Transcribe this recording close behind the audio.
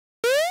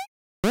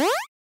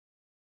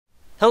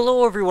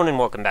Hello everyone and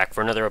welcome back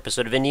for another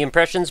episode of Indie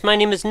Impressions. My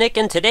name is Nick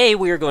and today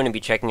we are going to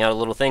be checking out a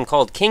little thing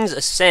called King's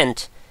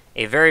Ascent,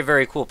 a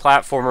very cool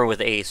platformer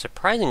with a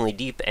surprisingly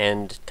deep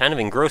and kind of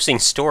engrossing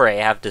story,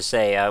 I have to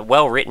say. A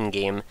well-written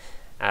game.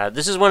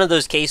 This is one of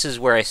those cases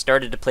where I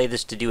started to play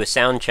this to do a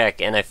sound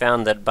check, and I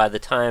found that by the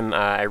time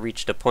I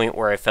reached a point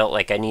where I felt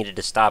like I needed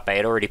to stop, I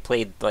had already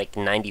played like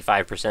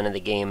 95% of the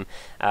game.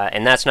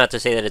 And that's not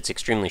to say that it's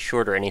extremely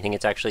short or anything.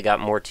 It's actually got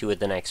more to it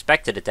than I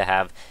expected it to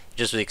have. It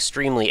just was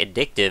extremely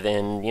addictive,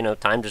 and, you know,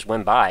 time just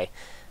went by.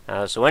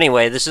 So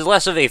anyway, this is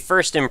less of a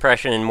first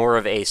impression and more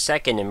of a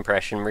second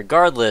impression.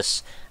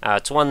 Regardless,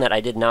 it's one that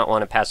I did not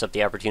want to pass up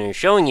the opportunity of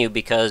showing you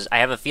because I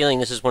have a feeling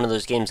this is one of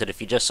those games that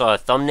if you just saw a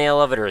thumbnail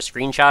of it or a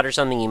screenshot or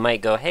something, you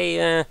might go,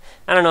 hey, I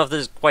don't know if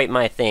this is quite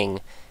my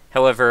thing.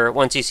 However,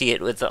 once you see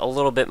it with a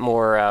little bit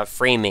more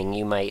framing,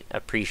 you might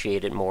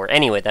appreciate it more.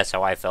 Anyway, that's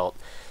how I felt.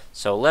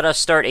 So let us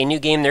start a new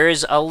game. There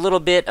is a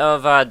little bit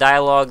of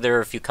dialogue. There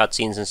are a few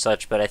cutscenes and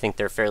such, but I think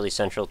they're fairly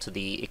central to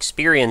the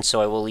experience, so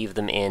I will leave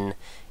them in.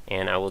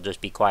 And I will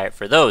just be quiet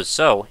for those.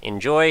 So,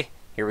 enjoy.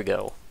 Here we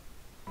go.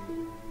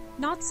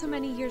 Not so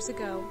many years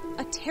ago,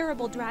 a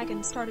terrible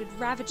dragon started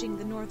ravaging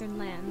the northern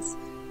lands.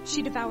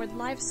 She devoured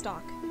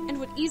livestock and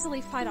would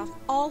easily fight off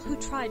all who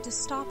tried to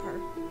stop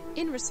her.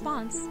 In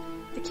response,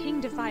 the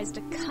king devised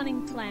a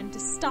cunning plan to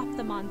stop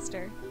the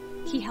monster.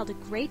 He held a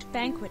great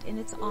banquet in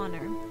its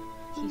honor.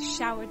 He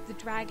showered the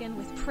dragon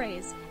with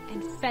praise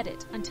and fed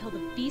it until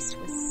the beast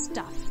was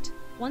stuffed.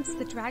 Once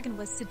the dragon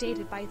was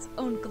sedated by its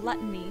own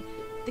gluttony,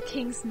 the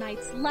king's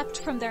knights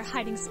leapt from their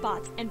hiding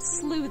spots and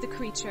slew the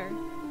creature.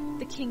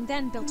 The king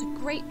then built a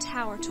great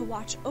tower to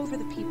watch over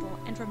the people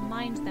and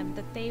remind them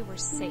that they were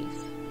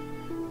safe.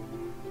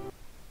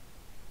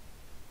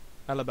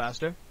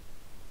 Alabaster?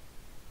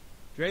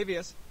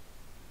 Dravius?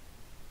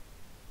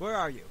 Where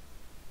are you?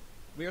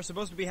 We are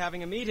supposed to be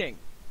having a meeting.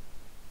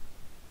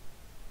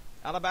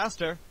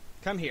 Alabaster,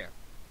 come here.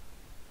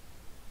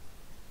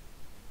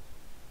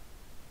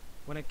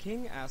 When a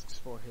king asks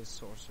for his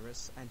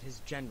sorceress and his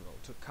general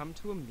to come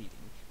to a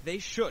meeting, they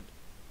should.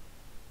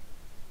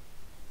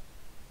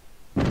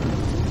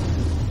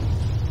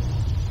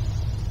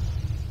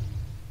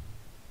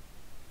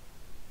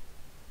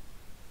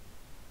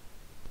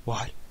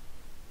 Why?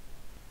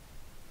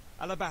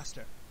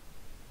 Alabaster.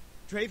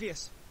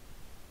 Dravius.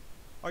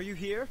 Are you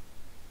here?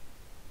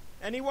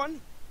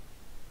 Anyone?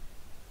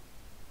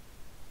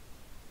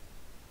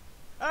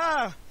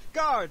 Ah!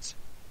 Guards!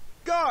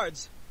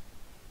 Guards!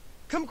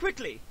 Come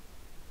quickly!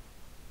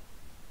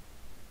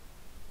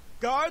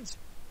 Guards?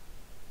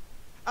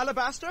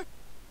 Alabaster?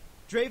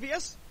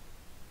 Dravius?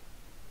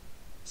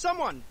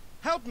 Someone,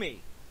 help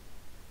me!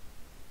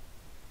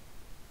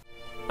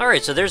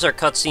 Alright, so there's our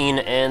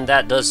cutscene, and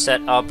that does set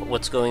up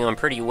what's going on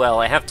pretty well.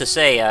 I have to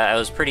say, I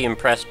was pretty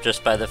impressed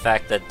just by the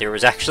fact that there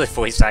was actually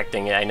voice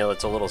acting. I know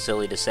it's a little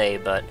silly to say,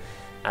 but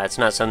it's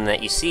not something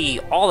that you see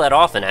all that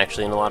often,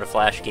 actually, in a lot of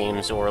Flash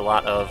games or a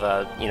lot of,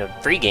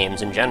 free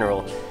games in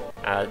general.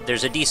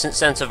 There's a decent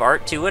sense of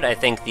art to it. I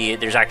think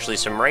there's actually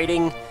some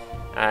writing,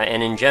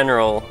 and in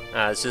general,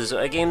 this is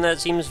a game that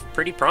seems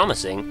pretty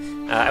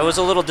promising. I was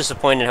a little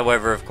disappointed,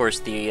 however, of course,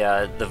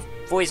 the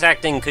voice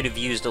acting could have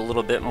used a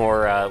little bit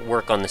more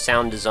work on the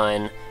sound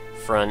design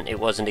front. It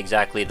wasn't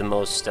exactly the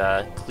most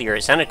clear.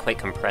 It sounded quite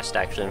compressed,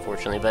 actually,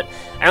 unfortunately, but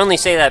I only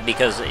say that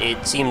because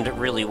it seemed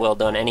really well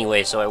done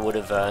anyway, so I would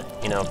have,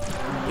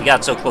 we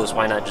got so close,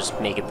 why not just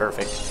make it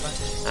perfect?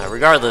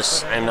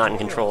 Regardless, I'm not in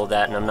control of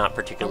that, and I'm not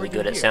particularly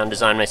good at sound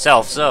design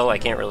myself, so I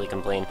can't really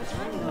complain.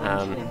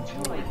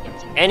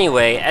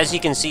 Anyway, as you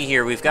can see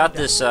here, we've got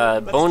this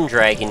bone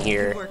dragon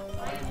here,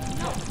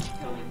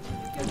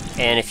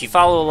 and if you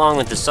follow along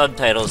with the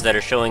subtitles that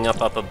are showing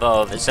up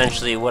above,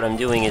 essentially what I'm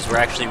doing is we're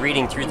actually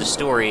reading through the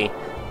story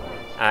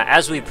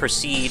as we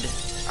proceed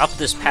up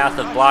this path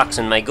of blocks,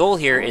 and my goal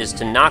here is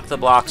to knock the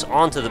blocks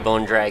onto the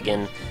bone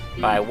dragon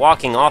by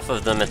walking off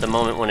of them at the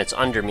moment when it's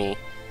under me.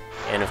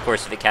 And of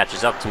course, if it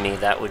catches up to me,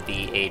 that would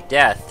be a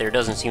death. There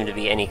doesn't seem to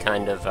be any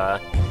kind of,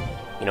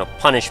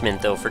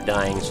 punishment, though, for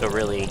dying, so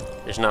really,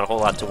 there's not a whole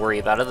lot to worry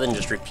about, other than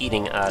just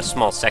repeating a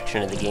small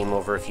section of the game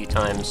over a few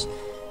times,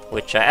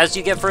 which, as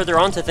you get further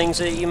onto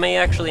things, you may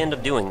actually end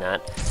up doing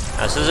that.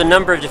 So there's a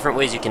number of different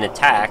ways you can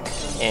attack,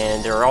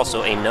 and there are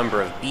also a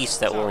number of beasts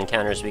that we'll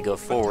encounter as we go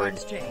forward.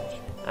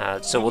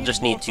 So we'll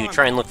just need to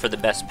try and look for the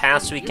best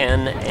paths we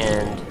can,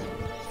 and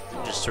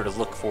just sort of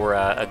look for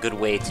a good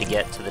way to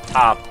get to the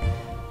top.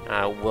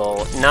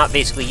 We'll not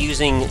basically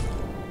using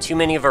too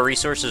many of our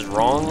resources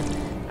wrong.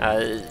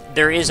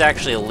 There is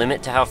actually a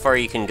limit to how far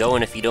you can go,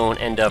 and if you don't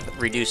end up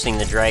reducing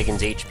the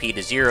dragon's HP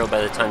to 0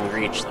 by the time you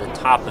reach the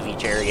top of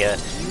each area,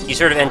 you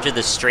sort of enter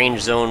this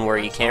strange zone where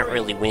you can't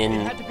really win,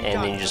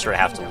 and then you just sort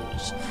of have to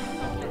lose.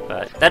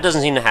 But that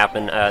doesn't seem to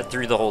happen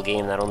through the whole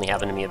game. That only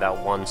happened to me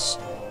about once.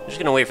 I'm just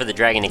going to wait for the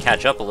dragon to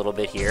catch up a little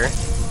bit here,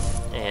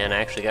 and I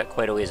actually got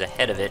quite a ways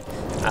ahead of it.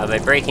 By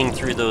breaking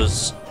through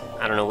those,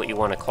 I don't know what you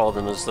want to call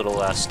them, those little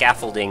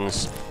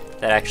scaffoldings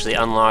that actually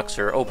unlocks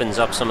or opens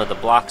up some of the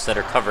blocks that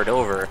are covered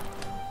over.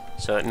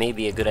 So it may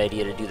be a good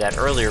idea to do that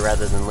earlier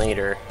rather than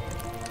later.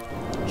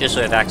 just so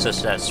I have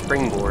access to that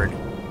springboard,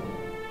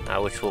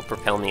 which will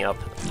propel me up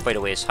quite a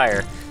ways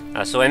higher.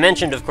 So I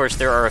mentioned, of course,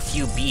 there are a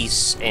few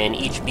beasts, and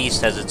each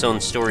beast has its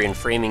own story and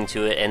framing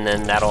to it, and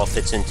then that all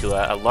fits into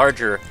a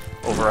larger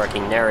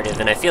overarching narrative,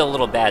 and I feel a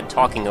little bad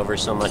talking over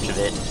so much of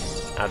it,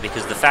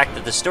 because the fact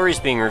that the story is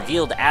being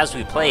revealed as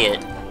we play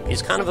it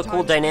is kind of a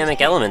cool dynamic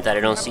element that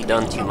I don't see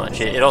done too much.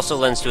 It also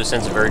lends to a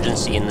sense of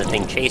urgency in the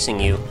thing chasing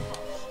you,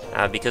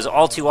 because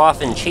all too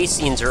often chase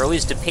scenes are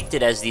always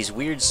depicted as these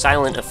weird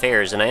silent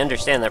affairs, and I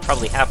understand that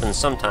probably happens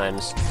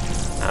sometimes,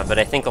 but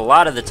I think a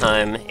lot of the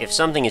time, if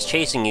something is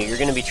chasing you, you're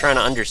going to be trying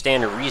to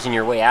understand or reason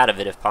your way out of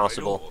it if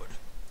possible.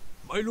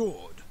 My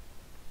lord,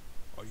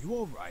 are you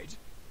alright?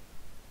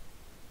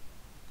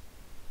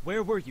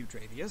 Where were you,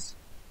 Dravius?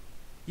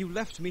 You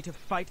left me to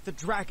fight the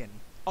dragon,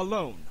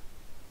 alone.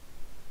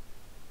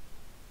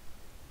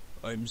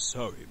 I'm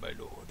sorry, my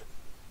lord,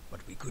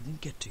 but we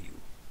couldn't get to you.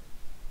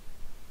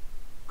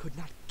 Could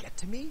not get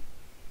to me?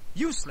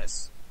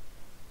 Useless!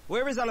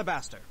 Where is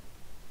Alabaster?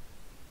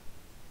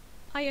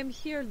 I am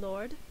here,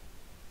 Lord.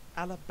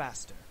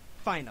 Alabaster,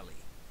 finally.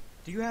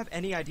 Do you have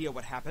any idea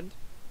what happened?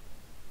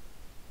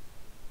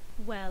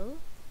 Well,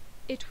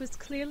 it was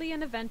clearly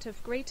an event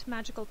of great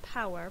magical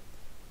power,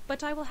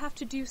 but I will have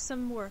to do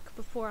some work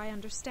before I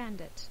understand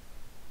it.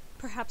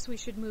 Perhaps we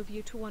should move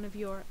you to one of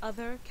your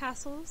other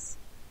castles?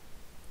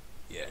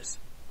 Yes,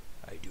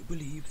 I do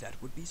believe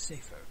that would be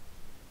safer.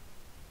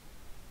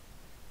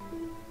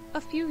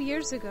 A few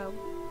years ago,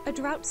 a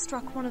drought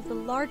struck one of the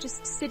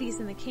largest cities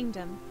in the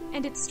kingdom,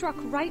 and it struck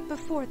right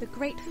before the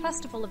great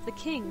festival of the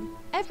king.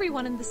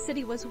 Everyone in the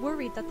city was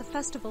worried that the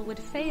festival would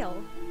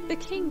fail. The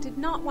king did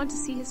not want to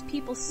see his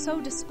people so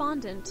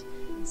despondent,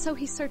 so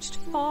he searched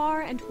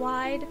far and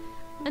wide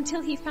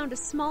until he found a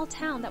small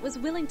town that was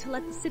willing to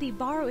let the city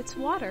borrow its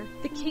water.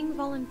 The king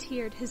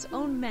volunteered his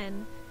own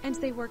men, and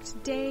they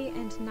worked day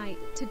and night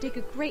to dig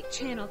a great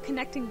channel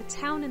connecting the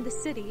town and the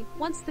city.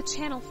 Once the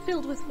channel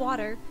filled with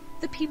water,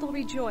 the people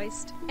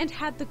rejoiced and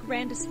had the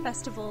grandest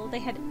festival they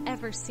had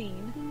ever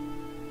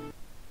seen.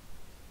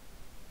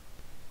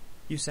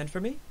 You sent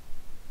for me?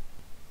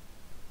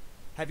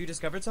 Have you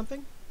discovered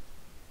something?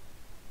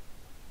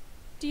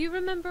 Do you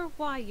remember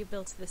why you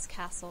built this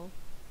castle?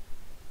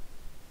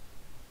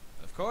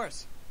 Of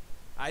course.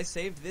 I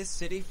saved this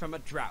city from a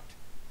drought.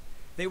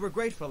 They were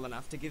grateful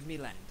enough to give me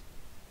land.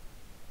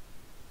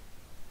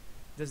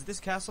 Does this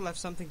castle have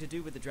something to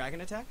do with the dragon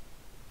attack?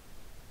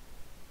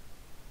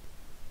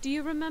 Do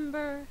you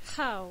remember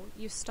how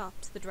you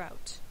stopped the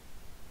drought?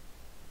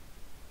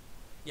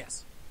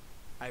 Yes.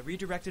 I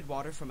redirected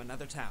water from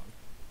another town.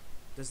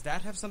 Does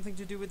that have something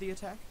to do with the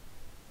attack?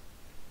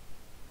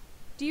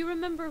 Do you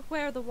remember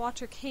where the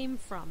water came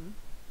from?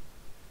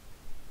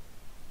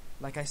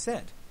 Like I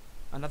said,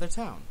 another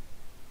town.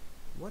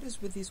 What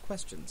is with these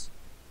questions?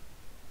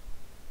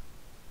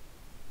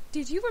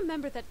 Did you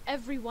remember that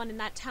everyone in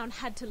that town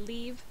had to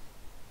leave?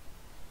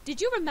 Did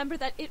you remember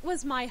that it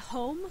was my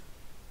home?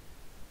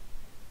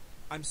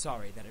 I'm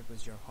sorry that it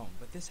was your home,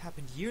 but this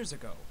happened years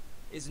ago.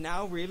 Is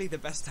now really the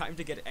best time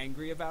to get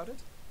angry about it?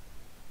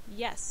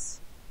 Yes.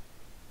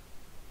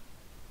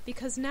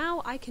 Because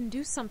now I can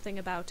do something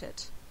about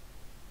it.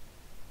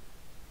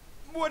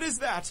 What is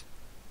that?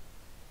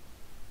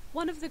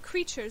 One of the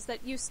creatures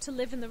that used to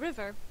live in the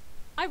river.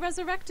 I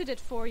resurrected it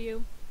for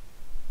you.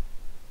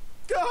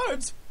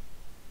 Guards!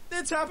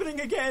 It's happening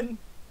again!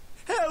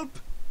 Help!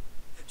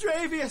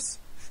 Dravius!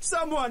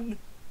 Someone!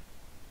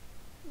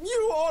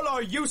 You all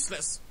are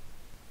useless!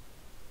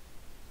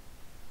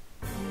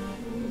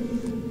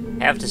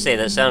 I have to say,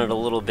 that sounded a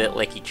little bit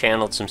like he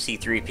channeled some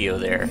C-3PO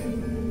there.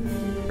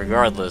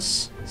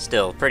 Regardless,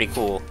 still, pretty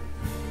cool.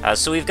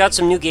 So we've got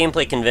some new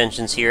gameplay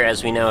conventions here,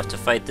 as we now have to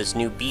fight this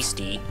new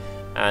beastie.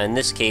 In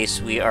this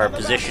case, we are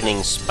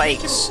positioning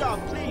spikes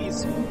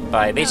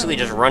by basically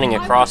just running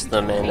across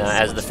them, and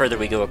as the further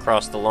we go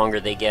across, the longer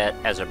they get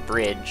as a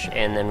bridge.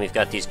 And then we've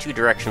got these two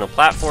directional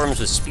platforms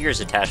with spears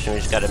attached, and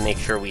we just got to make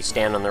sure we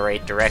stand on the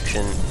right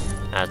direction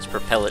to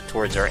propel it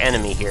towards our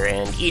enemy here.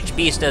 And each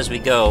beast as we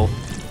go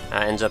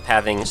ends up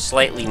having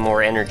slightly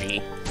more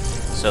energy,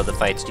 so the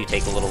fights do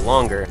take a little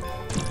longer.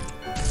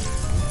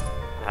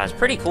 It's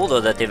pretty cool,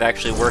 though, that they've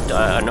actually worked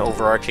an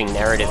overarching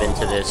narrative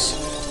into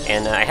this.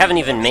 And I haven't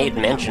even made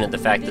mention of the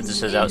fact that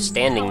this has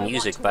outstanding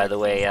music, by the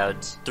way,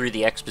 through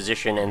the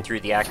exposition and through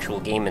the actual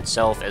game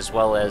itself, as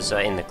well as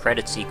in the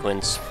credit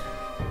sequence.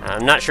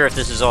 I'm not sure if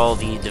this is all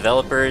the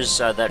developers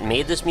that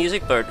made this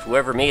music, but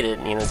whoever made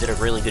it, did a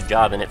really good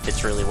job, and it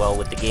fits really well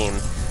with the game.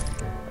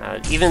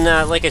 Even,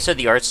 like I said,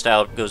 the art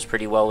style goes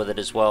pretty well with it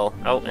as well.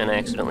 Oh, and I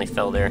accidentally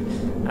fell there.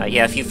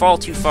 Yeah, if you fall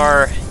too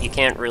far, you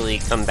can't really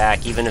come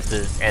back. Even if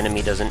the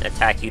enemy doesn't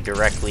attack you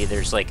directly,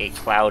 there's like a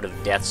cloud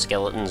of death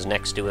skeletons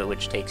next to it,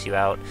 which takes you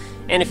out.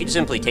 And if you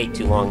simply take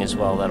too long as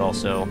well, that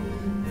also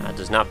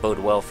does not bode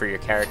well for your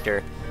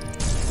character.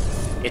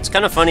 It's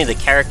kind of funny, the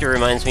character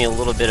reminds me a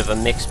little bit of a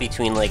mix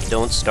between, like,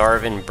 Don't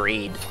Starve and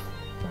Braid,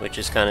 which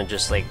is kind of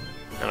just like,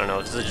 I don't know,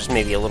 it's just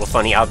maybe a little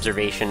funny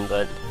observation,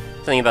 but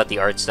something about the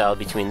art style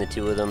between the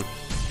two of them.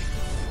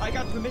 I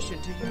got permission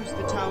to use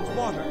the town's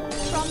water.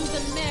 From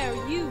the mayor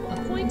you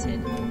appointed.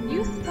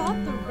 You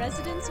thought the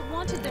residents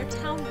wanted their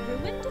town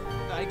ruined?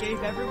 I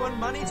gave everyone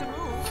money to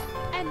move.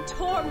 And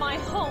tore my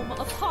home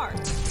apart.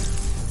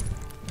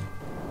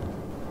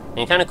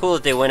 And kind of cool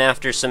that they went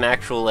after some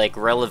actual, like,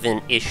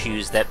 relevant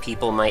issues that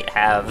people might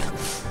have.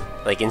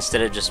 Like,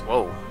 instead of just,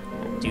 whoa,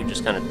 dude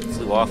just kind of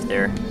flew off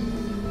there.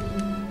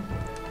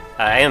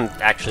 I am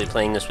actually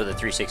playing this with a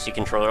 360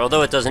 controller,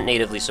 although it doesn't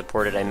natively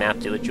support it. I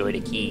mapped it with Joy to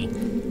Key,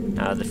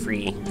 the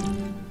free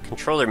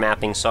controller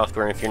mapping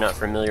software, and if you're not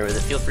familiar with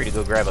it, feel free to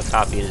go grab a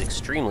copy. It is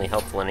extremely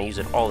helpful, and I use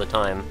it all the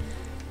time.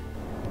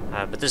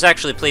 But this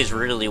actually plays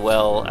really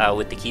well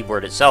with the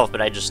keyboard itself,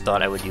 but I just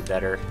thought I would do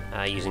better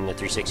using the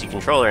 360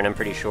 controller, and I'm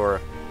pretty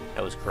sure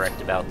I was correct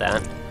about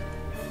that.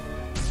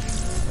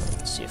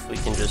 Let's see if we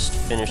can just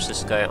finish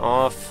this guy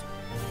off.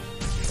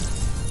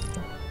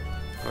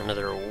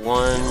 Another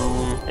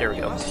one. There we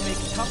go. You must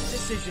make tough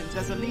decisions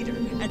as a leader.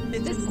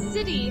 Admit This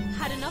city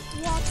had enough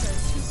water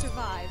to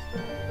survive.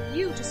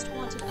 You just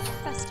wanted a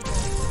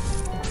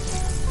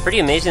festival. Pretty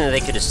amazing that they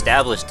could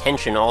establish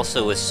tension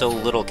also with so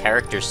little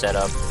character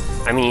setup.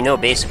 I mean, you know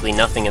basically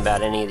nothing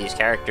about any of these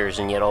characters,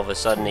 and yet all of a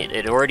sudden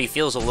it already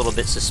feels a little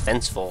bit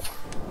suspenseful.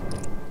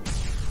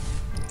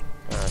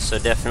 So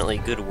definitely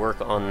good work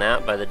on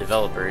that by the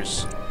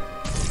developers.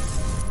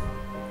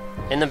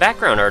 And the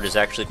background art is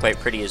actually quite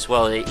pretty as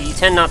well. You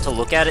tend not to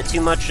look at it too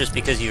much just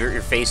because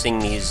you're facing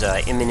these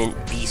imminent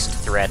beast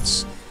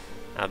threats.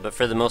 But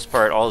for the most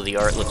part, all of the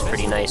art looks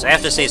pretty nice. I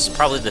have to say, it's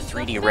probably the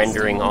 3D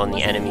rendering on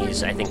the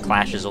enemies, I think,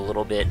 clashes a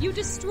little bit You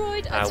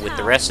destroyed with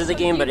the rest of the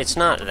game, but it's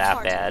not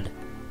that bad.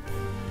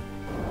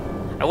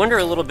 I wonder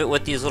a little bit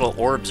what these little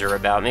orbs are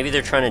about. Maybe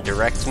they're trying to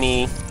direct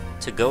me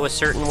to go a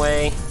certain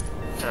way.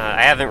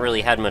 I haven't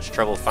really had much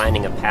trouble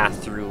finding a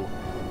path through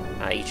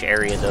each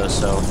area, though,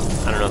 so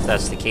I don't know if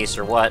that's the case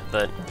or what,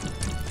 but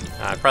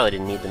I probably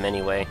didn't need them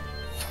anyway.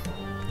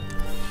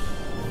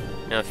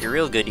 Now, if you're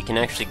real good, you can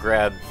actually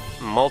grab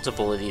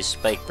multiple of these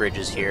spike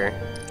bridges here,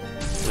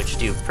 which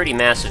do pretty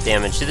massive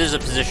damage. So there's a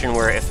position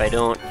where if I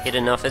don't hit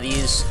enough of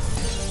these...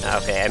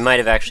 Okay, I might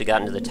have actually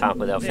gotten to the top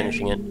without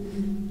finishing it.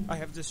 I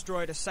have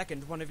destroyed a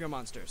second one of your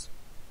monsters.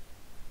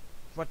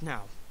 What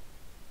now?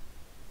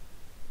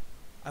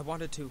 I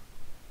wanted to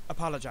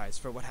apologize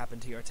for what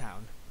happened to your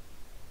town.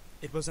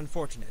 It was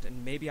unfortunate,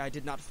 and maybe I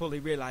did not fully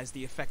realize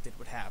the effect it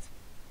would have.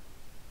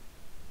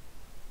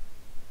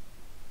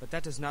 But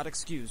that does not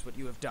excuse what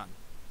you have done.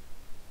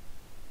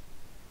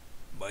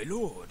 My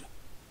lord,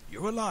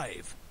 you're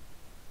alive.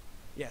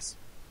 Yes,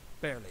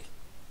 barely.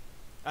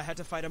 I had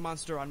to fight a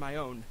monster on my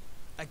own.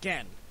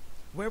 Again.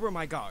 Where were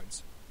my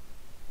guards?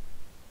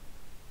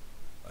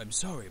 I'm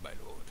sorry, my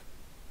lord.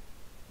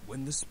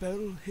 When the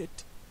spell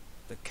hit,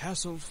 the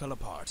castle fell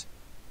apart.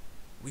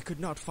 We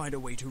could not find a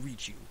way to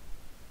reach you.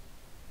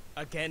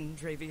 Again,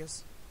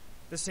 Dravius?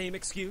 The same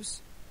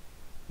excuse?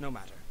 No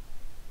matter.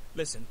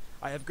 Listen,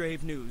 I have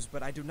grave news,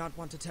 but I do not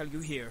want to tell you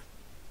here.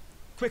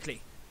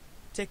 Quickly,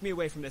 take me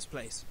away from this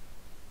place.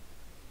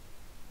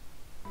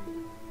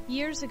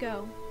 Years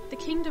ago, the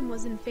kingdom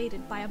was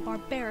invaded by a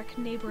barbaric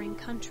neighboring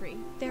country.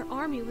 Their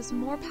army was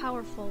more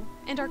powerful,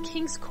 and our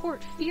king's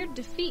court feared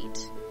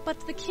defeat.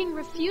 But the king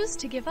refused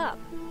to give up.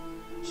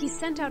 He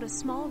sent out a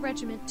small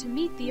regiment to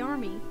meet the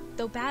army.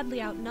 Though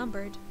badly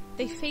outnumbered,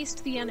 they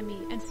faced the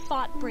enemy and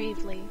fought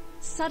bravely.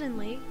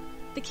 Suddenly,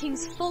 the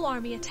king's full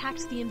army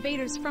attacked the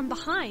invaders from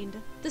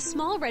behind. The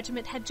small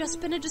regiment had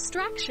just been a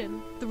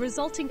distraction. The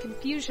resulting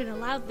confusion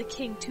allowed the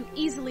king to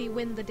easily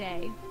win the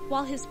day.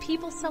 While his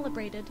people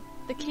celebrated,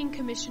 the king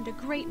commissioned a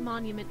great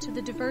monument to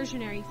the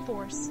diversionary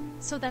force,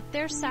 so that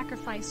their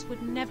sacrifice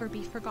would never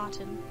be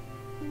forgotten.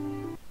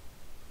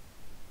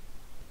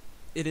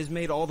 It is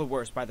made all the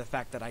worse by the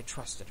fact that I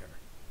trusted her.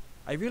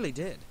 I really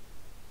did.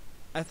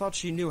 I thought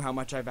she knew how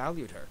much I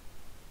valued her.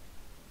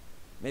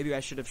 Maybe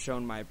I should have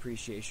shown my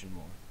appreciation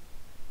more.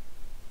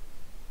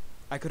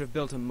 I could have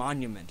built a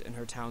monument in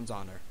her town's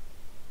honor.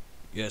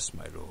 Yes,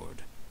 my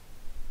lord.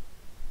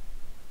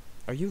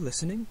 Are you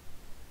listening?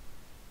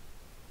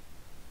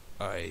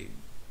 I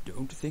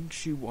don't think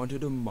she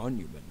wanted a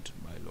monument,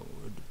 my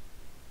lord.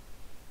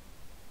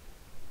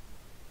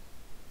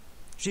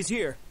 She's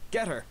here.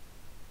 Get her.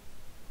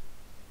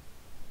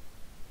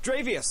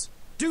 Dravius,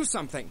 do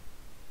something!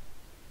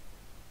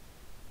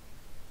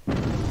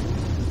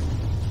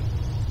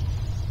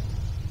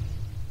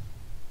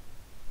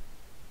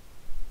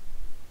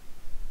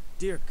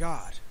 Dear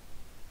God,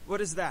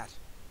 what is that?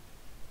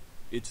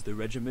 It's the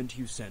regiment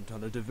you sent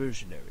on a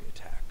diversionary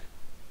attack.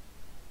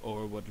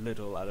 Or what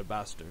little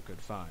Alabaster could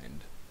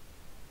find.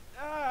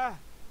 Ah!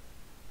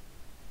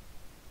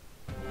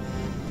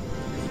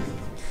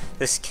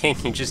 This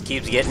king just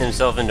keeps getting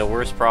himself into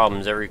worse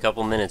problems every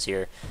couple minutes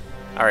here.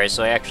 Alright,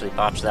 so I actually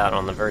botched that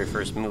on the very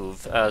first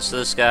move. So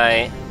this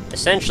guy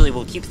essentially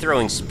will keep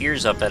throwing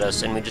spears up at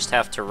us, and we just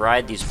have to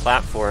ride these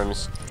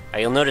platforms.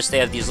 You'll notice they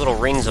have these little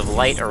rings of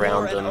light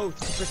around them.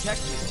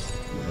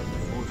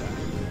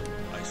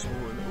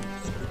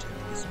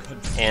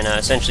 And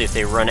essentially if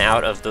they run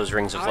out of those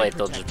rings of light,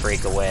 they'll just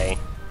break away.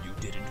 You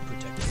didn't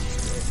protect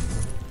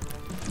us.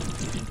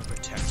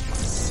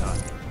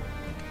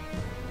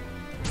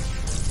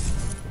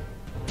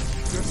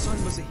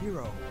 was a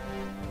hero.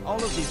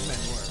 All of these men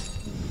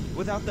were.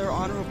 Without their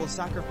honorable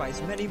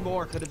sacrifice, many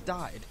more could have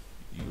died.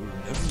 You'll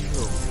never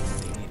know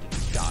if they needed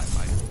to die,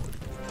 my lord,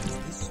 because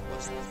this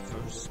was the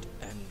first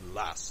and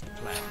last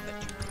plan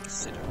that you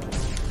considered.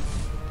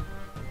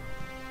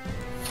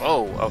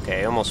 Oh,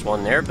 okay, almost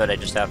won there, but I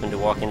just happened to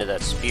walk into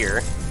that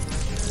spear.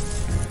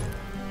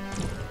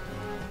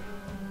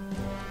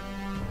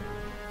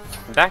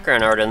 The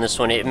background art on this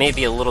one, it may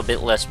be a little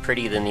bit less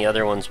pretty than the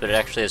other ones, but it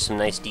actually has some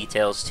nice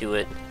details to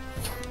it.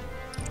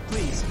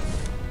 Please,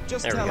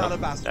 just There we tell go.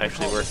 Alabaster That to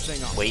actually call works this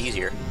thing off. way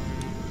easier.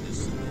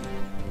 This man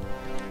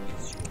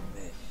is your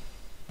men.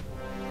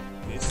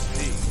 This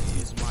thing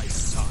is my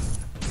son.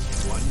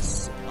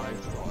 Once I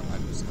thought I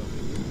was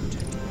helping to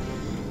protect him.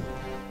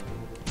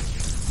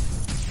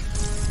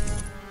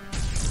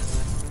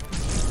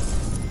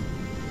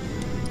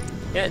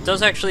 Yeah, it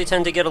does actually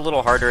tend to get a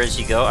little harder as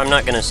you go. I'm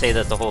not going to say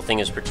that the whole thing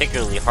is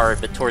particularly hard,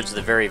 but towards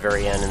the very,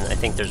 very end, and I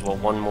think there's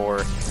one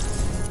more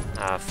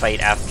fight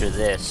after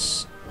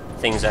this,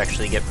 things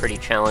actually get pretty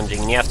challenging,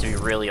 and you have to be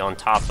really on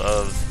top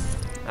of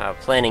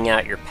planning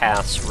out your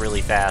paths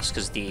really fast,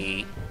 because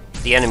the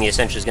enemy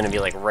essentially is going to be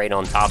like right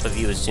on top of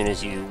you as soon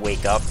as you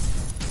wake up,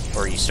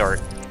 or you start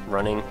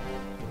running.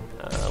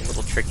 A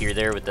little trickier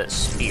there with that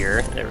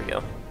spear. There we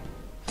go.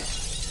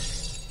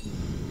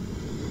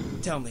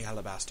 Tell me,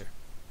 Alabaster.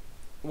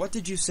 What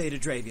did you say to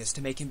Dravius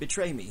to make him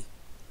betray me?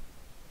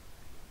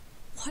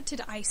 What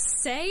did I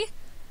say?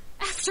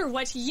 After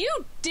what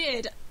you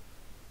did!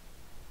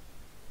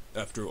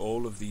 After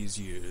all of these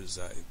years,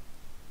 I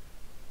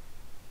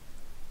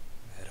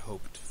had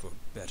hoped for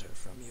better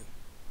from you.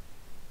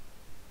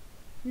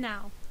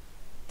 Now,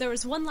 there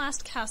is one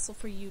last castle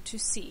for you to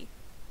see.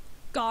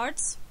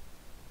 Guards?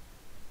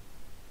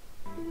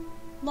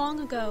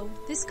 Long ago,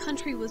 this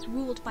country was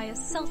ruled by a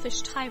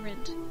selfish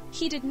tyrant.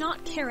 He did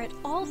not care at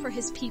all for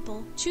his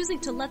people, choosing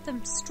to let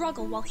them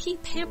struggle while he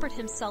pampered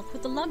himself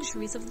with the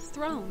luxuries of the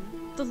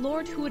throne. The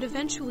Lord who would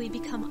eventually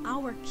become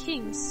our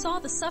king saw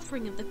the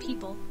suffering of the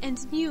people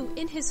and knew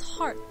in his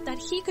heart that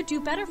he could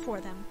do better for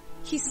them.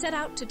 He set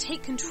out to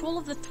take control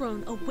of the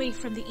throne away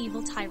from the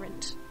evil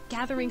tyrant.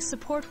 Gathering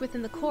support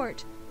within the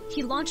court,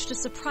 he launched a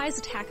surprise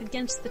attack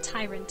against the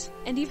tyrant,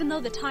 and even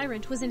though the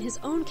tyrant was in his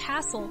own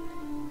castle,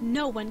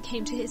 no one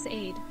came to his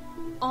aid.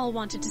 All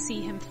wanted to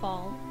see him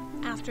fall.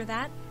 After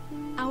that,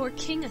 our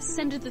king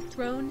ascended the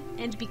throne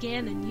and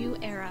began a new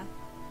era.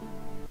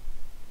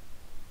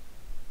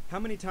 How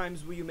many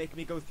times will you make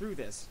me go through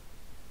this?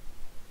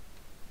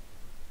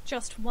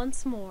 Just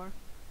once more.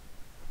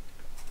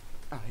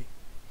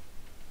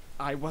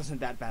 I wasn't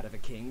that bad of a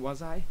king,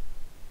 was I?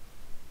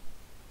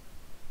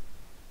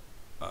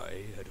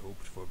 I had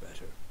hoped for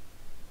better.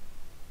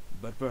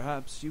 But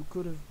perhaps you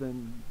could have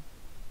been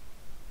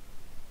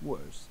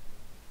worse.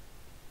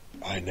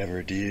 I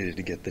never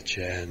did get the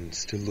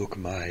chance to look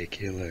my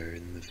killer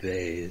in the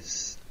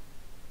face.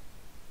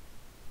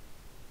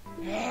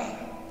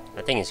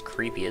 That thing is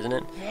creepy, isn't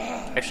it?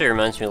 Actually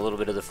reminds me a little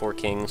bit of the Four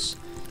Kings.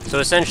 So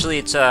essentially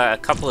it's a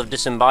couple of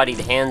disembodied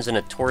hands and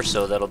a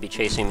torso that'll be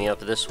chasing me up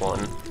this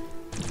one.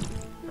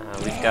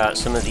 We've got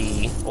some of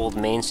the old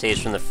mainstays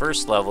from the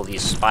first level,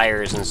 these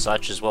spires and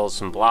such, as well as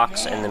some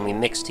blocks, and then we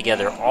mix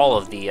together all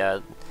of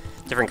the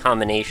different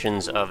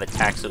combinations of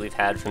attacks that we've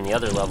had from the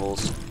other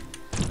levels.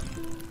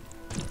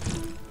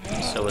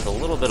 So with a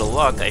little bit of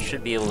luck, I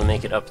should be able to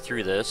make it up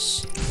through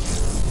this.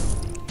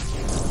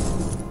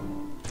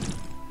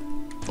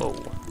 Whoa.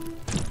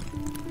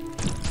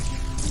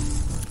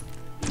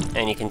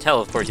 And you can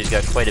tell, of course, he's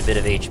got quite a bit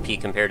of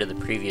HP compared to the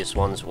previous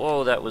ones.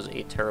 Whoa, that was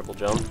a terrible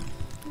jump.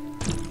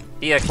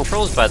 The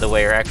controls, by the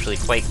way, are actually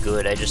quite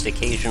good. I just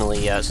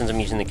occasionally, since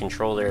I'm using the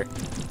controller,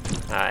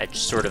 I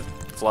just sort of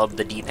flub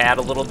the D-pad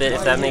a little bit,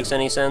 if that makes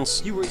any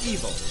sense. You were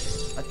evil.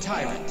 A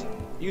tyrant.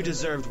 You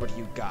deserved what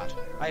you got.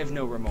 I have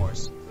no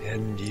remorse.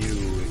 And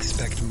you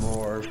expect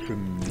more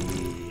from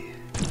me.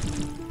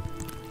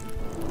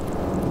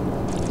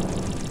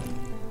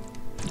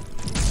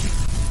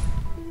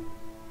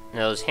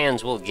 Now, those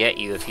hands will get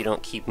you if you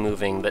don't keep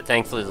moving, but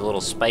thankfully the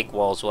little spike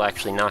walls will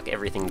actually knock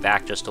everything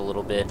back just a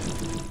little bit.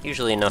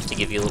 Usually enough to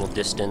give you a little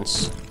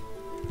distance.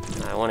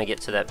 I want to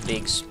get to that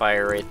big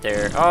spire right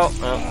there. Oh,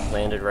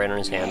 landed right on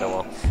his hand.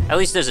 Oh well. At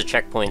least there's a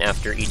checkpoint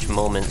after each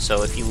moment,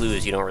 so if you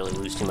lose, you don't really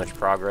lose too much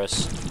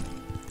progress.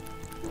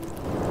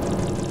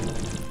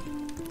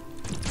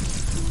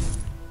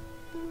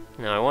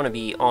 Now, I want to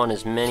be on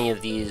as many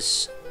of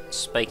these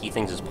spiky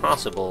things as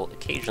possible.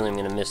 Occasionally I'm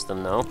going to miss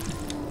them, though.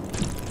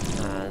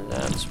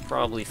 That's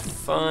probably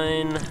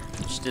fine.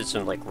 Just did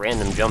some, like,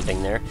 random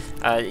jumping there.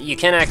 You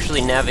can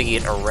actually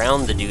navigate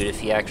around the dude if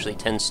he actually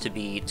tends to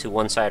be to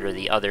one side or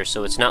the other,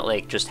 so it's not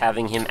like just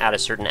having him at a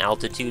certain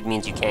altitude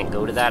means you can't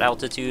go to that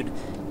altitude.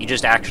 You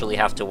just actually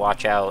have to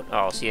watch out.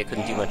 Oh, see, I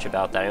couldn't do much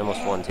about that. I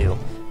almost won, too.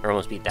 Or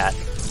almost beat that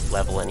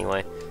level,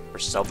 anyway. Or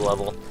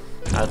sub-level.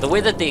 The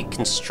way that they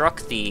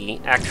construct the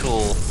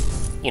actual,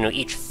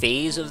 each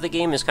phase of the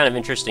game is kind of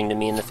interesting to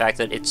me in the fact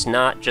that it's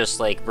not just,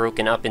 like,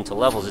 broken up into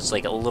levels. It's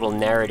like a little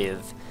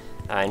narrative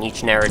and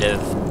each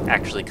narrative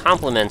actually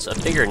complements a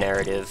bigger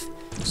narrative.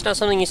 It's not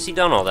something you see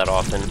done all that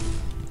often.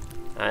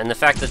 And the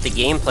fact that the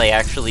gameplay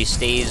actually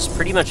stays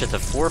pretty much at the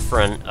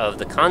forefront of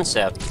the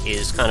concept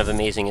is kind of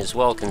amazing as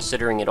well,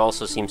 considering it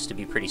also seems to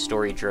be pretty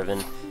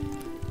story-driven.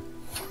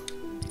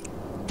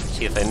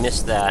 See, if I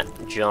missed that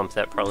jump,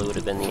 that probably would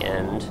have been the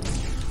end.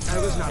 I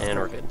was not And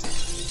we're good.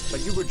 but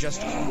you were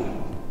just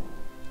cruel.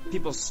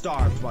 People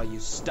starved while you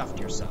stuffed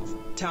yourself.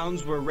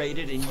 Towns were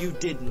raided and you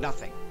did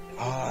nothing.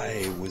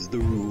 I was the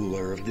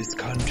ruler of this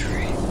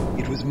country.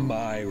 It was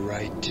my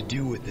right to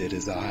do with it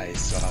as I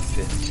saw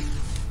fit.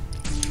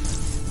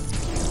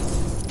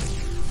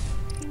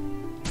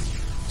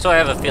 So I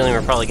have a feeling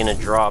we're probably going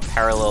to draw a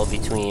parallel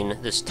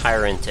between this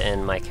tyrant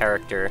and my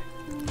character,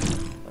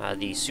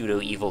 the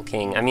pseudo-evil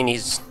king. I mean,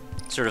 he's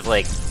sort of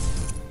like,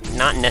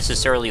 not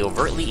necessarily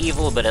overtly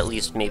evil, but at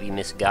least maybe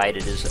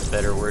misguided is a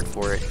better word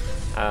for it.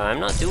 I'm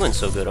not doing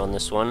so good on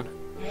this one.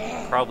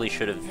 Probably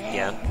should have,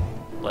 yeah,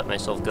 let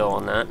myself go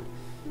on that.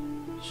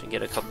 Should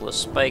get a couple of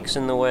spikes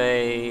in the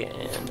way,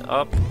 and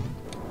up.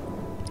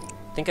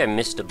 I think I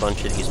missed a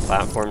bunch of these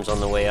platforms on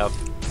the way up.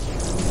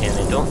 And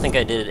I don't think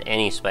I did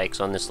any spikes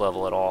on this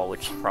level at all,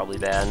 which is probably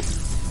bad. I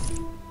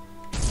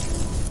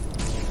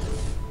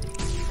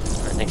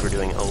think we're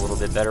doing a little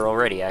bit better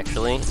already,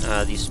 actually.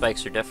 These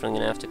spikes are definitely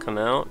going to have to come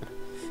out.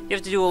 You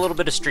have to do a little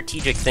bit of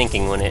strategic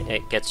thinking when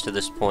it gets to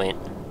this point.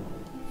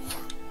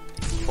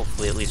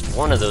 Hopefully at least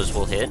one of those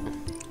will hit.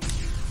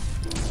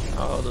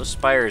 Oh, those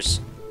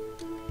spires.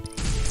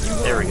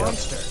 There we go.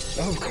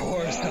 Of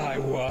course I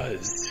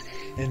was.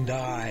 And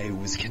I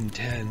was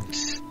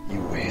content.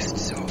 You waste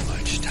so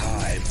much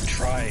time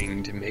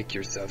trying to make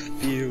yourself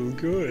feel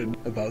good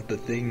about the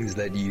things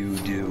that you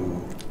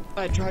do.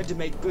 I tried to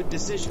make good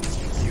decisions.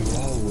 You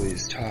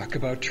always talk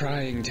about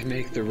trying to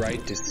make the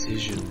right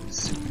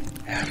decisions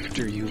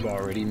after you've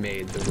already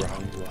made the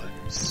wrong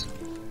ones.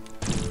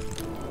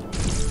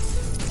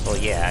 Well,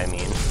 yeah, I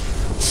mean,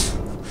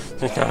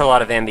 there's not a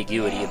lot of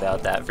ambiguity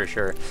about that for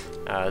sure.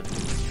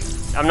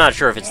 I'm not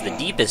sure if it's the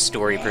deepest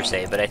story per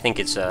se, but I think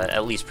it's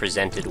at least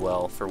presented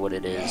well for what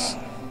it is.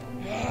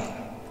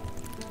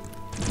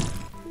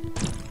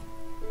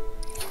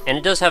 And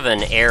it does have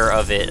an air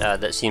of it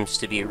that seems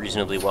to be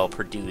reasonably well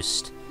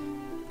produced.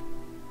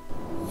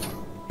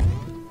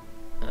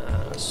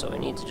 So I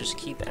need to just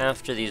keep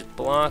after these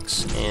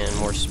blocks and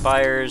more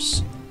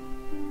spires.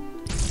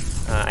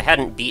 I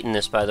hadn't beaten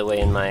this, by the way,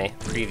 in my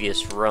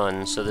previous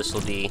run, so this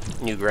will be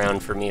new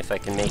ground for me if I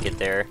can make it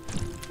there.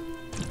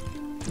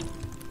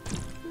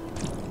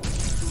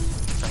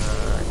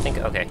 I think,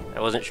 okay,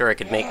 I wasn't sure I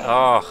could make,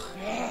 oh.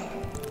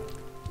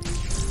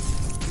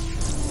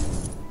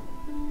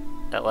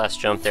 That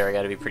last jump there I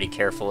gotta be pretty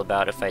careful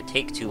about. If I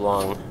take too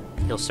long,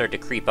 he'll start to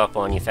creep up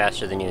on you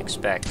faster than you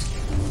expect.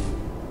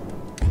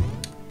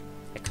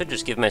 I could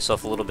just give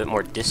myself a little bit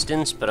more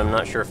distance, but I'm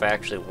not sure if I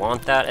actually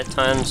want that at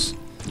times.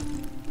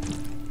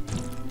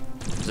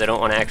 Because I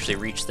don't want to actually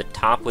reach the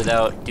top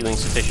without doing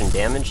sufficient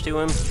damage to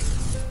him.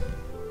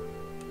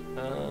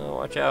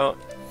 Watch out.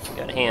 You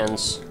got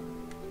hands.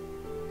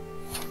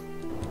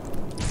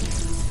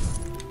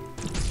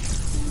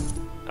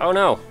 Oh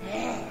no!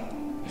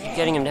 Keep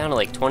getting him down to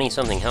like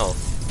 20-something health.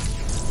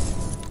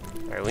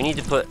 Alright, we need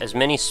to put as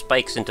many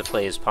spikes into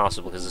play as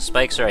possible, because the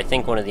spikes are, I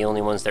think, one of the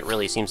only ones that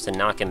really seems to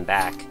knock him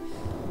back.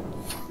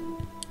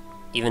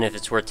 Even if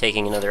it's worth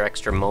taking another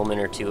extra moment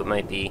or two, it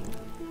might be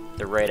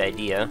the right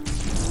idea.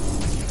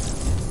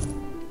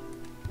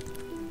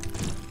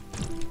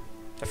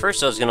 At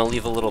first I was going to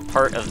leave a little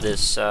part of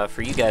this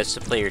for you guys to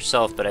play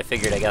yourself, but I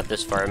figured I got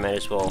this far, I might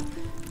as well,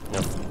 you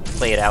know,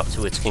 play it out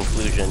to its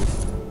conclusion.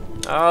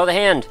 Oh, the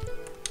hand!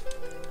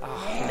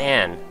 Oh,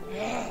 man.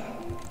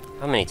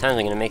 How many times am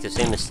I going to make the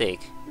same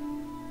mistake?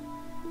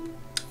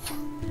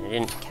 I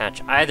didn't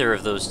catch either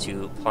of those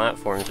two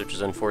platforms, which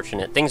is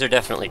unfortunate. Things are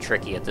definitely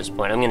tricky at this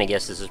point. I'm going to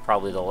guess this is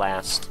probably the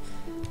last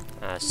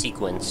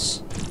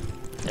sequence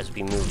as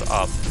we move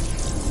up.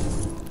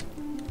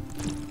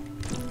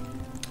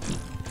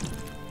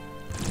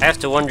 I have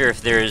to wonder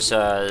if there's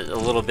a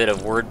little bit of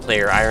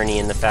wordplay or irony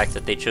in the fact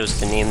that they chose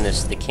to name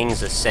this the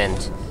King's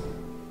Ascent.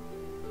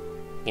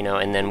 You know,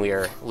 and then we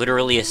are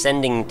literally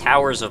ascending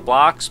towers of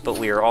blocks, but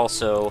we are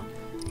also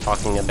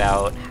talking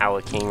about how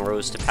a king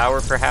rose to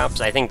power, perhaps.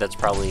 I think that's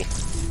probably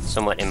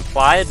somewhat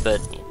implied, but...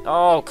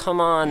 Oh,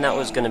 come on, that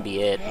was gonna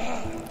be it.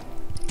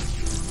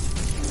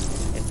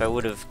 If I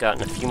would have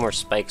gotten a few more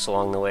spikes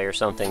along the way or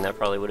something, that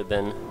probably would have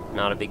been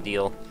not a big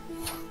deal.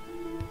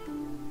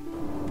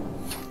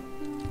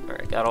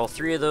 Alright, got all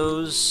three of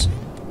those.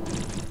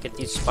 Get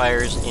these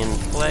spires in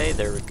play,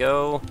 there we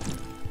go.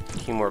 A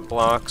few more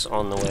blocks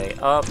on the way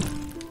up.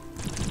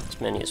 As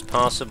many as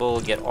possible,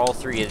 get all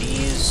three of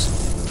these,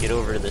 get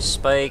over to the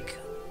spike,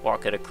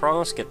 walk it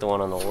across, get the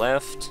one on the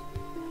left.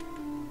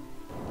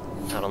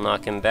 That'll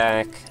knock him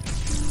back.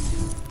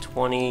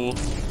 20,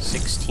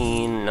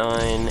 16,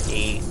 9,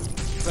 8.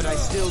 But I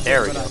still did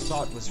There we what go. I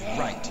thought was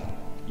right.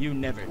 You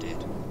never did.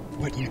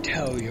 What you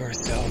tell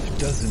yourself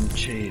doesn't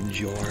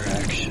change your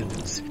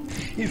actions.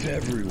 If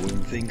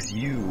everyone thinks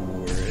you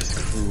were as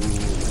cruel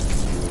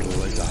and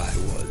brutal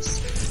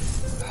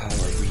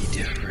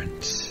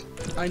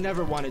I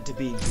never wanted to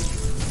be you.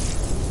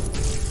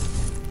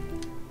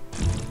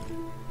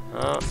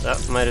 Oh,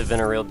 that might have been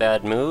a real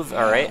bad move.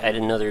 Alright, I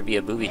didn't know there'd be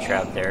a booby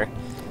trap there.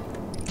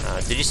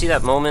 Did you see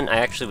that moment? I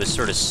actually was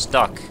sort of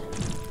stuck,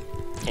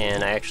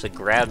 and I actually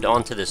grabbed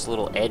onto this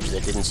little edge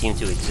that didn't seem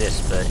to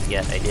exist, but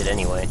yet I did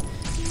anyway.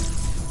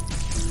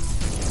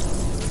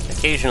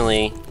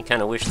 Occasionally, you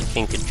kind of wish the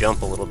king could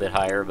jump a little bit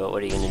higher, but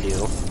what are you going to do?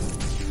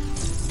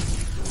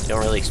 You don't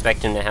really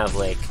expect him to have,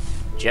 like,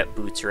 jet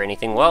boots or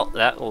anything. Well,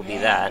 that will be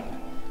that.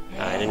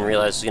 I didn't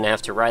realize I was going to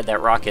have to ride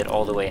that rocket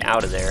all the way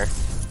out of there.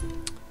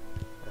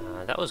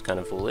 That was kind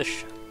of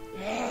foolish.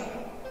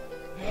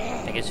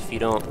 I guess if you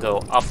don't go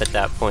up at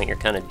that point, you're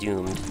kind of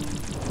doomed.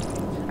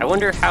 I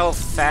wonder how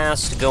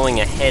fast going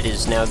ahead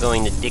is now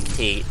going to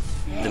dictate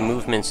the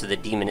movements of the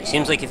demon. It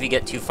seems like if you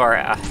get too far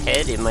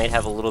ahead, it might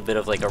have a little bit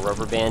of like a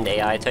rubber band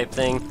AI type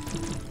thing.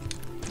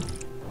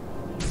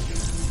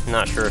 I'm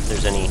not sure if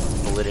there's any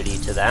validity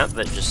to that,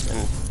 but just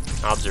an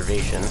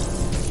observation.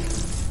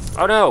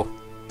 Oh no!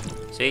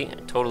 See?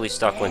 Totally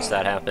stuck once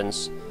that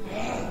happens.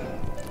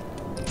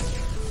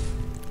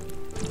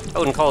 I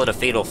wouldn't call it a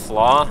fatal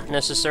flaw,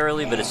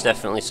 necessarily, but it's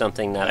definitely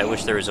something that I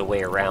wish there was a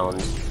way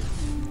around.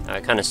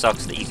 It kind of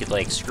sucks that you could,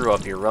 like, screw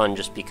up your run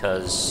just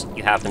because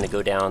you happen to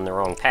go down the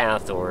wrong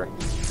path, or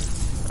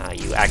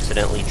you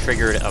accidentally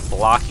triggered a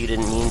block you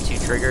didn't mean to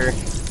trigger.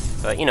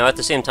 But, you know, at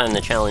the same time, the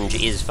challenge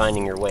is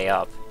finding your way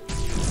up.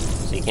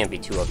 So you can't be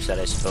too upset,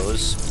 I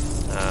suppose.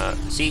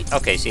 See,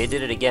 I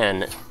did it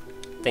again,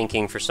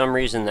 thinking for some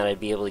reason that I'd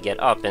be able to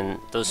get up, and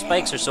those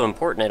spikes are so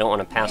important I don't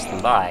want to pass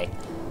them by.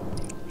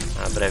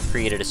 But I've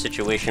created a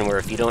situation where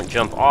if you don't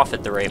jump off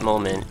at the right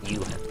moment,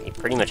 you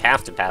pretty much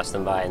have to pass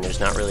them by, and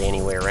there's not really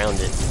any way around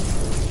it.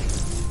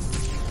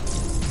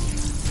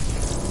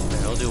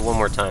 Alright, I'll do it one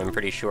more time. I'm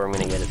pretty sure I'm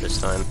going to get it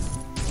this time.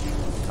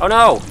 Oh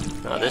no!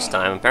 Not this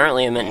time.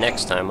 Apparently I meant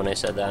next time when I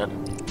said that.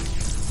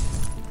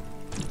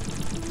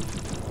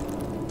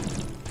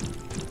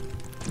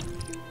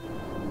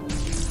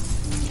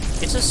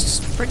 It's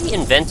a pretty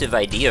inventive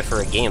idea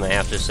for a game, I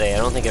have to say. I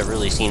don't think I've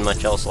really seen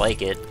much else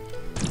like it.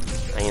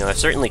 You know, I've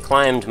certainly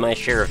climbed my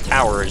share of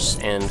towers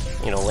and,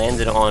 you know,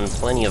 landed on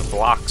plenty of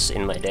blocks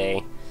in my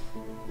day.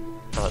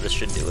 Oh, this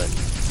should do it.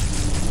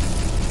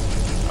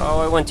 Oh,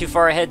 I went too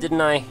far ahead,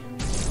 didn't I?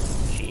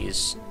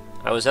 Jeez.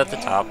 I was at the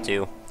top,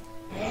 too.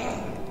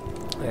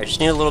 I just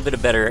need a little bit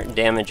of better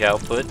damage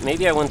output.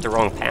 Maybe I went the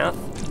wrong path.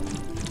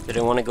 Did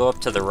I want to go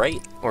up to the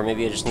right? Or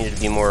maybe I just needed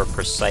to be more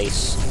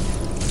precise.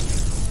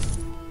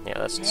 Yeah,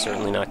 that's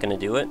certainly not going to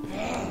do it.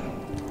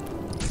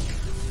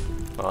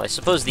 Well, I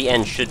suppose the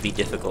end should be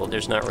difficult.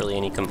 There's not really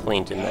any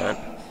complaint in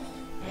that.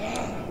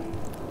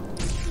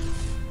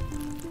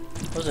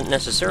 Wasn't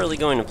necessarily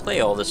going to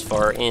play all this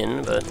far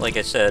in, but like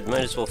I said,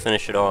 might as well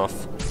finish it off.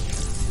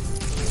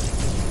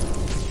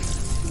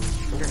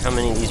 I wonder how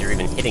many of these are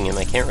even hitting him.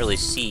 I can't really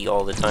see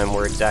all the time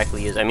where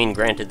exactly he is. I mean,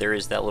 granted, there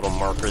is that little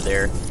marker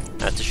there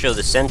to show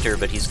the center,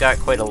 but he's got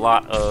quite a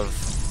lot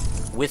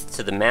of width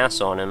to the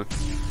mass on him.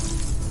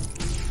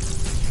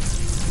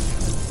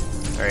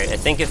 Alright, I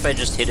think if I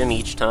just hit him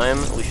each time,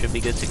 we should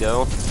be good to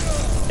go.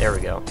 There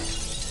we go.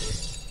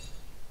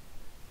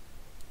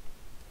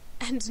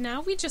 And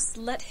now we just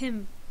let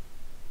him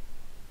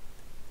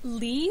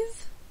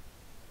leave?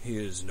 He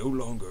is no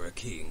longer a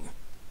king,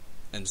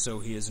 and so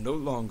he is no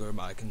longer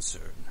my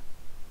concern.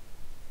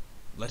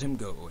 Let him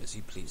go as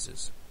he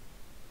pleases.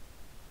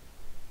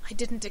 I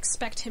didn't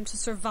expect him to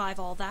survive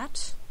all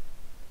that.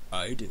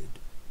 I did.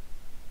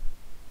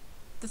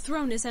 The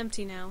throne is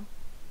empty now.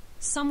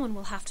 Someone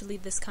will have to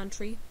lead this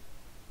country.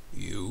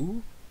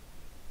 You?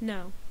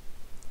 No.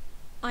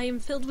 I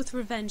am filled with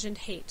revenge and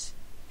hate,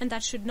 and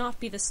that should not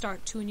be the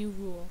start to a new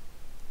rule.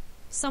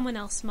 Someone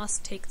else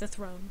must take the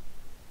throne.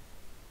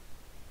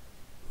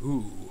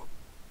 Who?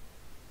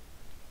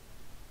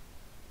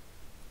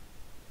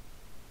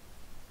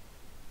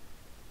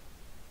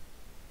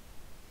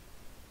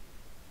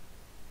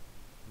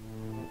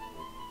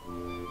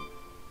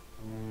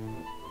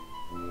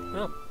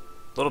 Well,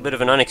 a little bit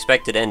of an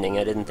unexpected ending.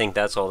 I didn't think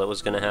that's all that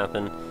was going to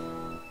happen.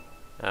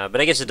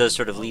 But I guess it does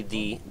sort of leave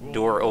the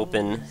door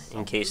open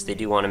in case they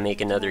do want to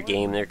make another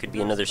game. There could be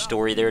another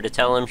story there to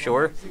tell, I'm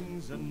sure.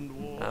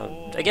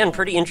 Again,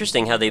 pretty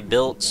interesting how they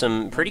built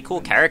some pretty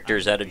cool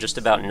characters out of just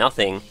about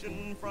nothing.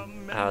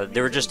 They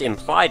were just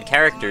implied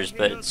characters,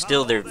 but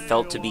still there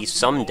felt to be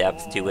some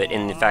depth to it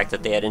in the fact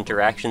that they had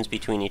interactions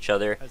between each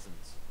other.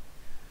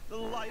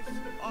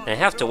 And I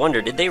have to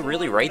wonder, did they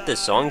really write this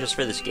song just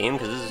for this game?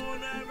 Because this is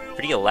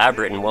pretty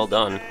elaborate and well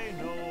done.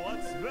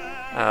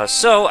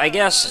 So, I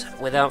guess,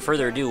 without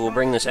further ado, we'll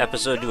bring this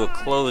episode to a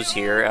close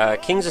here.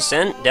 King's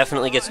Ascent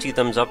definitely gets 2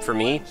 thumbs up for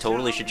me.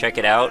 Totally should check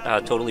it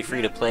out. Totally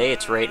free to play.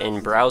 It's right in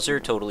browser.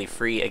 Totally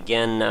free,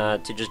 again,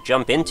 to just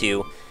jump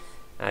into.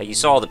 You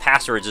saw all the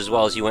passwords as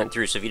well as you went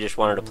through, so if you just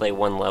wanted to play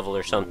one level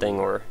or something,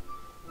 or...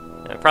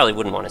 I probably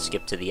wouldn't want to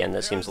skip to the end.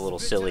 That seems a little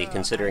silly,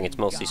 considering it's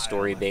mostly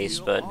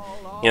story-based, but,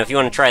 you know, if you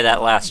want to try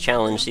that last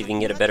challenge, see if you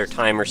can get a better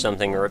time or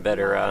something, or a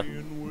better,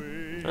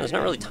 there's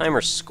not really time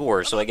or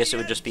score, so I guess it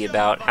would just be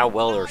about how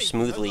well or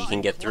smoothly you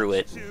can get through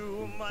it.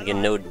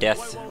 Again, no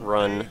death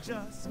run.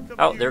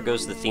 Oh, there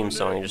goes the theme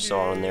song I just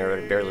saw on there,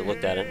 but I barely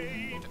looked at it.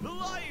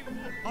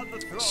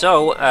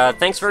 So,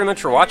 thanks very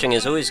much for watching,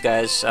 as always,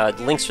 guys. The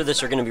links for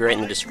this are going to be right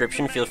in the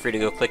description. Feel free to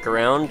go click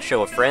around,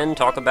 show a friend,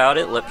 talk about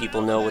it, let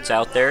people know what's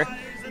out there.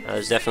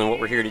 That's definitely what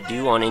we're here to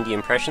do on Indie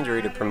Impressions.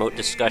 We're here to promote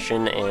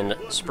discussion and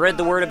spread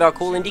the word about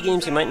cool indie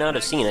games you might not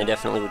have seen. I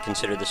definitely would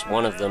consider this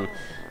one of them.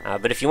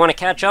 But if you want to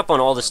catch up on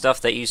all the stuff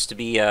that used to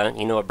be,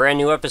 a brand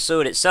new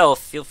episode itself,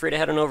 feel free to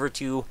head on over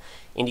to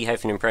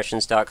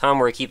indie-impressions.com,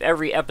 where I keep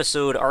every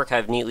episode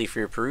archived neatly for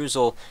your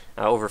perusal.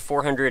 Over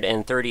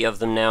 430 of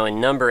them now in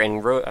number,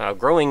 and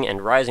growing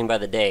and rising by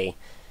the day.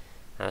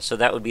 So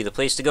that would be the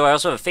place to go. I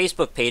also have a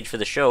Facebook page for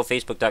the show,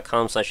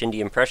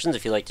 facebook.com/indieimpressions,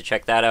 if you'd like to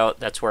check that out.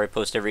 That's where I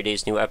post every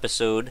day's new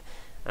episode,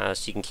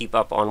 so you can keep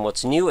up on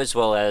what's new, as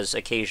well as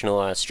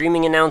occasional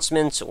streaming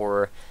announcements,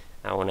 or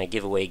when I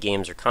give away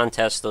games or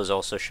contests, those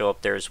also show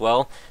up there as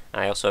well.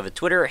 I also have a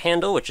Twitter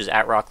handle, which is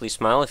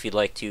 @RockLeeSmile, if you'd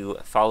like to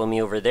follow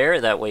me over there.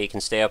 That way you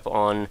can stay up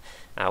on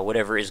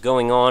whatever is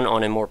going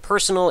on a more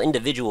personal,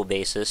 individual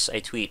basis. I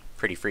tweet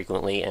pretty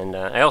frequently, and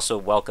I also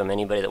welcome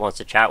anybody that wants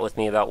to chat with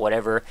me about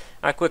whatever.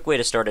 A quick way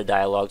to start a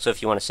dialogue, so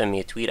if you want to send me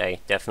a tweet, I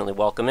definitely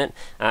welcome it.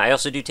 I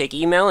also do take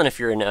email, and if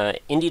you're an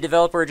indie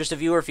developer or just a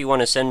viewer, if you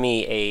want to send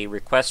me a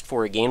request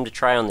for a game to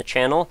try on the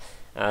channel,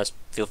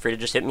 feel free to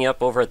just hit me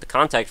up over at the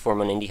contact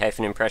form on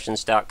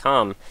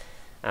indie-impressions.com.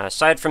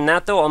 Aside from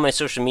that, though, all my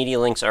social media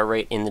links are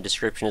right in the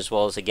description, as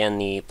well as, again,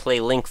 the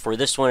play link for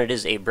this one. It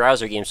is a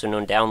browser game, so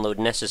no download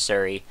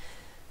necessary.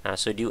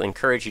 So I do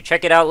encourage you,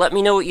 check it out. Let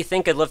me know what you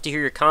think. I'd love to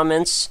hear your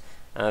comments.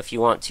 If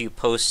you want to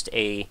post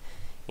a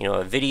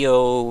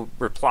video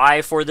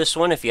reply for this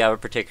one, if you have a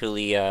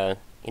particularly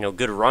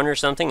good run or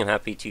something, I'm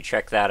happy to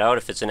check that out.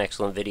 If it's an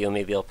excellent video,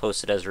 maybe I'll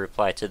post it as a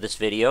reply to this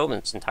video.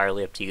 It's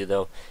entirely up to you,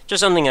 though.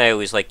 Just something I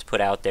always like to put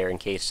out there in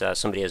case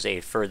somebody has a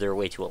further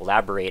way to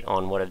elaborate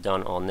on what I've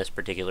done on this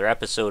particular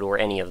episode, or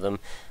any of them,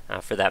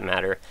 for that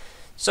matter.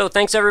 So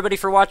thanks everybody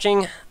for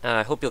watching.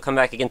 I hope you'll come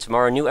back again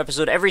tomorrow. New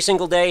episode every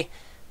single day.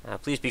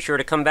 Please be sure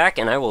to come back,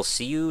 and I will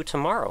see you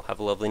tomorrow. Have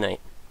a lovely night.